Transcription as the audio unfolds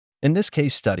In this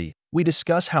case study, we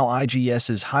discuss how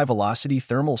IGS's high-velocity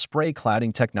thermal spray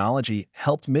cladding technology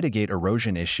helped mitigate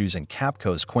erosion issues in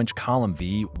QAPCO's Quench column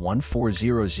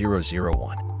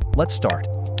V140001. Let's start.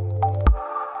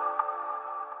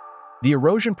 The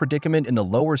erosion predicament in the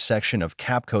lower section of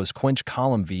QAPCO's Quench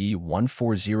column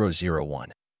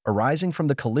V140001, arising from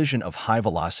the collision of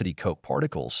high-velocity coke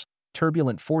particles,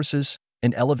 turbulent forces,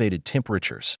 and elevated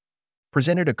temperatures,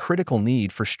 presented a critical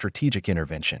need for strategic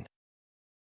intervention.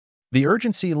 The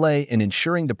urgency lay in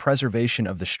ensuring the preservation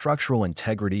of the structural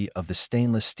integrity of the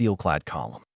stainless steel-clad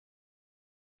column.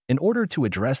 In order to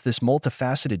address this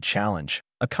multifaceted challenge,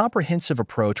 a comprehensive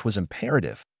approach was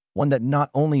imperative, one that not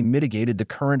only mitigated the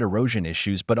current erosion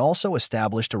issues but also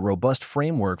established a robust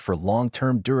framework for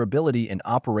long-term durability and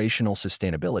operational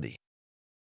sustainability.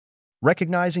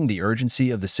 Recognizing the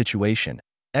urgency of the situation,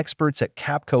 experts at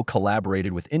QAPCO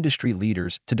collaborated with industry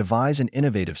leaders to devise an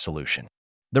innovative solution.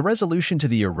 The resolution to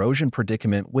the erosion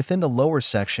predicament within the lower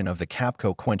section of the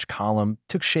QAPCO Quench column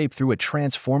took shape through a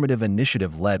transformative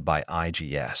initiative led by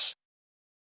IGS.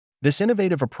 This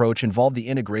innovative approach involved the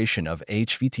integration of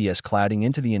HVTS cladding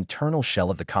into the internal shell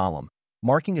of the column,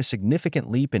 marking a significant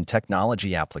leap in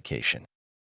technology application.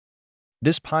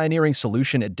 This pioneering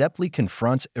solution adeptly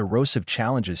confronts erosive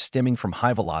challenges stemming from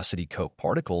high-velocity coke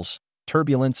particles,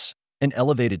 turbulence, and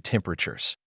elevated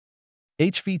temperatures.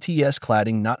 HVTS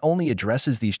cladding not only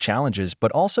addresses these challenges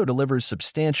but also delivers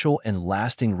substantial and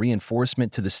lasting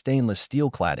reinforcement to the stainless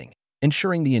steel cladding,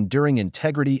 ensuring the enduring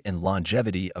integrity and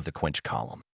longevity of the Quench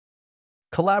column.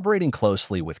 Collaborating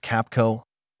closely with QAPCO,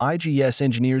 IGS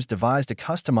engineers devised a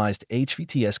customized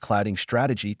HVTS cladding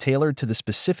strategy tailored to the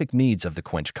specific needs of the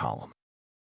Quench column.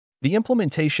 The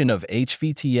implementation of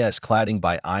HVTS cladding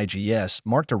by IGS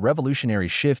marked a revolutionary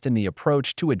shift in the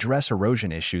approach to address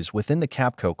erosion issues within the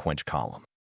QAPCO Quench column.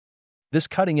 This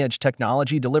cutting-edge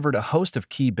technology delivered a host of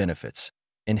key benefits: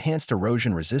 enhanced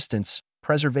erosion resistance,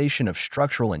 preservation of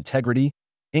structural integrity,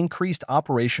 increased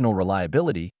operational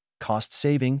reliability,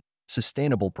 cost-saving,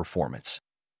 sustainable performance,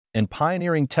 and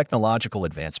pioneering technological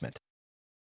advancement.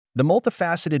 The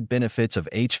multifaceted benefits of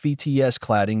HVTS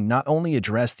cladding not only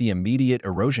addressed the immediate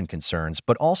erosion concerns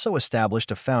but also established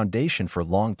a foundation for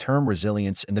long-term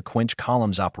resilience in the Quench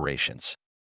column's operations.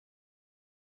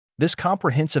 This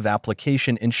comprehensive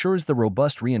application ensures the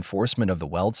robust reinforcement of the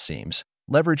weld seams,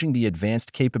 leveraging the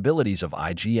advanced capabilities of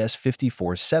IGS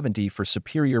 5470 for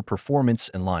superior performance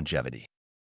and longevity.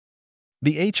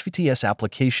 The HVTS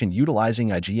application utilizing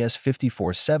IGS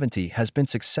 5470 has been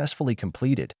successfully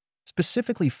completed,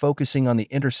 specifically focusing on the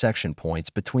intersection points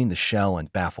between the shell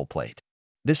and baffle plate.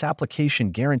 This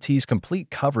application guarantees complete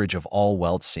coverage of all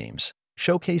weld seams,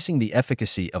 showcasing the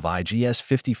efficacy of IGS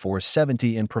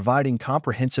 5470 in providing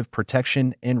comprehensive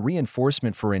protection and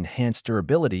reinforcement for enhanced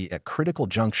durability at critical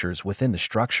junctures within the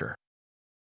structure.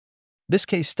 This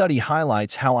case study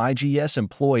highlights how IGS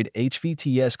employed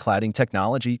HVTS cladding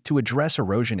technology to address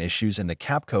erosion issues in the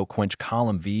QAPCO Quench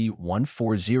column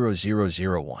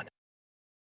V140001.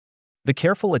 The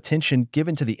careful attention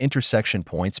given to the intersection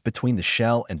points between the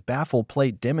shell and baffle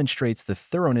plate demonstrates the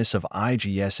thoroughness of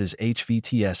IGS's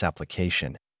HVTS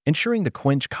application, ensuring the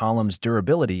Quench column's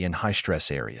durability in high-stress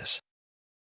areas.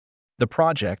 The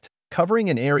project, covering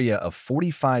an area of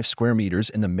 45 square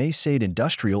meters in the Maysade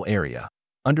industrial area,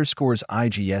 underscores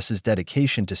IGS's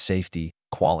dedication to safety,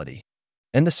 quality,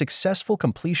 and the successful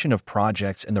completion of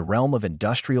projects in the realm of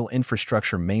industrial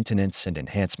infrastructure maintenance and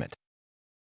enhancement.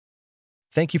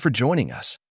 Thank you for joining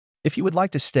us. If you would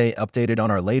like to stay updated on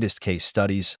our latest case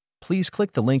studies, please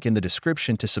click the link in the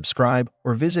description to subscribe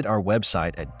or visit our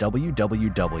website at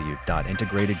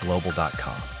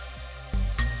www.integratedglobal.com.